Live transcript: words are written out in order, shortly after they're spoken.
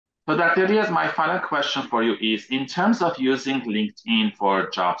So Dr. Diaz, my final question for you is, in terms of using LinkedIn for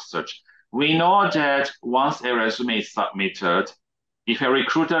job search, we know that once a resume is submitted, if a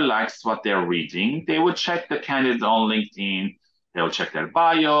recruiter likes what they're reading, they would check the candidate on LinkedIn. They will check their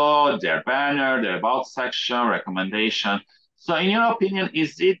bio, their banner, their about section, recommendation. So in your opinion,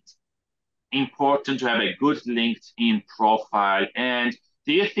 is it important to have a good LinkedIn profile? And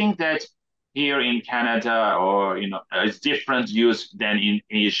do you think that here in Canada or it's different use than in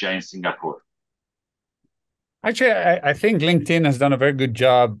Asia and Singapore? Actually, I think LinkedIn has done a very good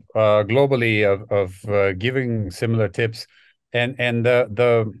job globally of giving similar tips, and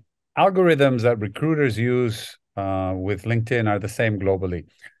the algorithms that recruiters use with LinkedIn are the same globally.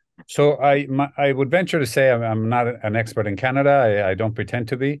 So I would venture to say I'm not an expert in Canada. I don't pretend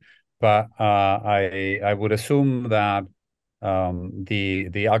to be, but I would assume that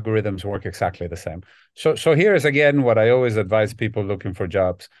the algorithms work exactly the same. So here is again what I always advise people looking for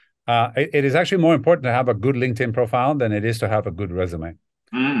jobs. It is actually more important to have a good LinkedIn profile than it is to have a good resume.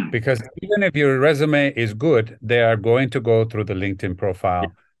 Mm, Because even if your resume is good, they are going to go through the LinkedIn yeah,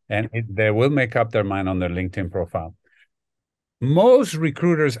 profile and they will make up their mind on their LinkedIn profile. Most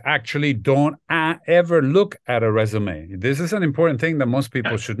recruiters actually don't ever look at a resume. This is an important thing that most yeah,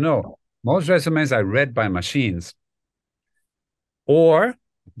 people should know. Most resumes are read by machines, or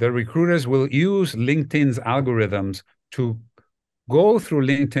the recruiters will use LinkedIn's algorithms to go through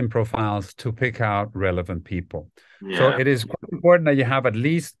LinkedIn profiles to pick out relevant people. So yeah, it is quite important that you have at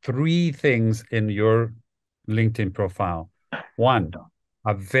least three things in your LinkedIn profile. One,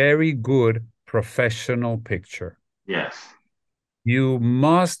 a very good professional picture. yes, You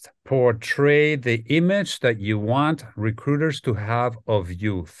must portray the image that you want recruiters to have of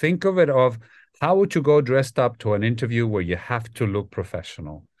you. Think of it of how would you go dressed up to an interview where you have to look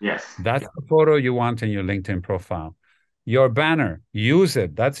professional. yes, That's the photo you want in your LinkedIn profile. Your banner, use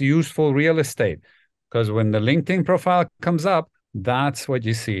it. That's useful real estate. Because when the LinkedIn profile comes up, that's what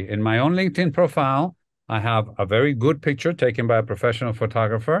you see. In my own LinkedIn profile, I have a very good picture taken by a professional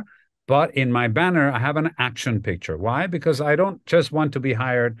photographer. But in my banner, I have an action picture. Why? Because I don't just want to be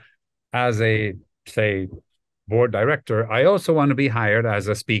hired as a, say, board director. I also want to be hired as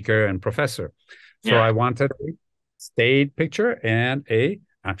a speaker and professor. So yeah, I wanted a state picture and a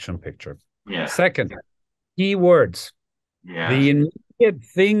action picture. yeah, Second, keywords. yes, The immediate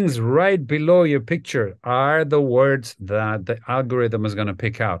things right below your picture are the words that the algorithm is going to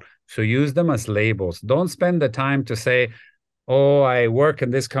pick out. So use them as labels. Don't spend the time to say, oh, I work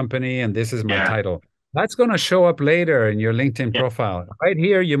in this company and this is my yeah, title. That's going to show up later in your LinkedIn yeah, profile. Right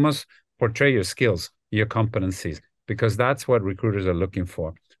here, you must portray your skills, your competencies, because that's what recruiters are looking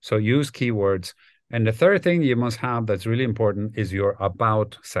for. So use keywords. And the third thing you must have that's really important is your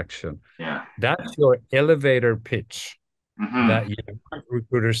about section. yeah. That's your elevator pitch Hmm. that you want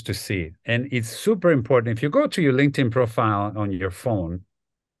recruiters to see. And it's super important. If you go to your LinkedIn profile on your phone,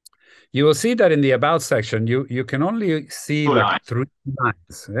 you will see that in the about section, you can only see Two like lines. three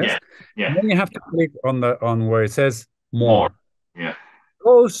lines. Yeah, Yes. yeah, And then you have to click on where it says more. more. Yeah,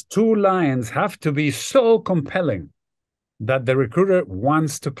 Those two lines have to be so compelling that the recruiter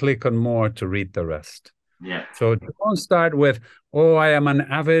wants to click on more to read the rest. yeah, So don't start with, oh, I am an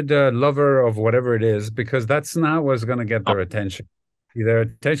avid lover of whatever it is, because that's not what's going to get oh, their attention. Their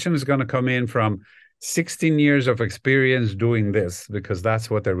attention is going to come in from 16 years of experience doing this, because that's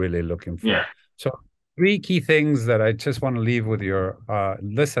what they're really looking yeah, for. So, three key things that I just want to leave with your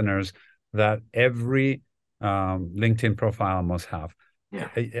listeners that every LinkedIn profile must have. yeah.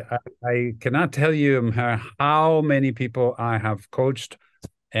 I cannot tell you Mher, how many people I have coached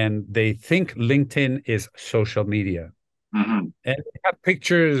and they think LinkedIn is social media. Hmm. And they have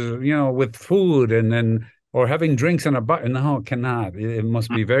pictures, with food and then or having drinks in a bar. No, it cannot. It must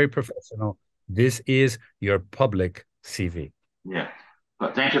be very professional. This is your public CV. Yeah.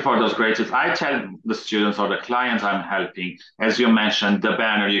 But thank you for those great tips. I tell the students or the clients I'm helping, as you mentioned, the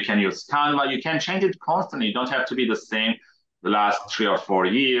banner, you can use Canva, you can change it constantly. You don't have to be the same the last 3 or 4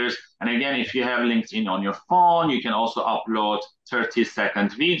 years. And again, if you have LinkedIn on your phone, you can also upload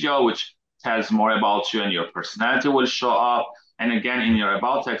 30-second video, which tells more about you and your personality will show up. And again, in your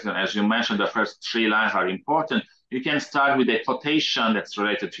about section, as you mentioned, the first three lines are important. You can start with a quotation that's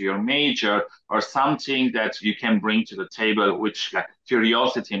related to your major or something that you can bring to the table, which like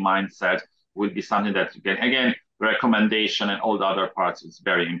curiosity mindset will be something that you get. Again, recommendation and all the other parts is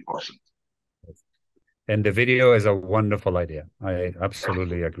very important. And the video is a wonderful idea. I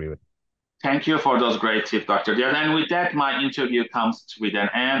absolutely agree with Thank you for those great tips, Dr. Diaz. And with that, my interview comes with an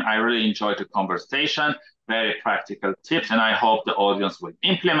end. I really enjoyed the conversation, very practical tips, and I hope the audience will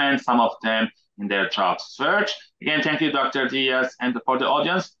implement some of them in their job search. Again, thank you, Dr. Diaz. And for the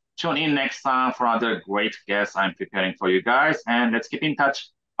audience, tune in next time for other great guests I'm preparing for you guys. And let's keep in touch.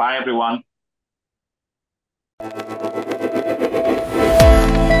 Bye, everyone.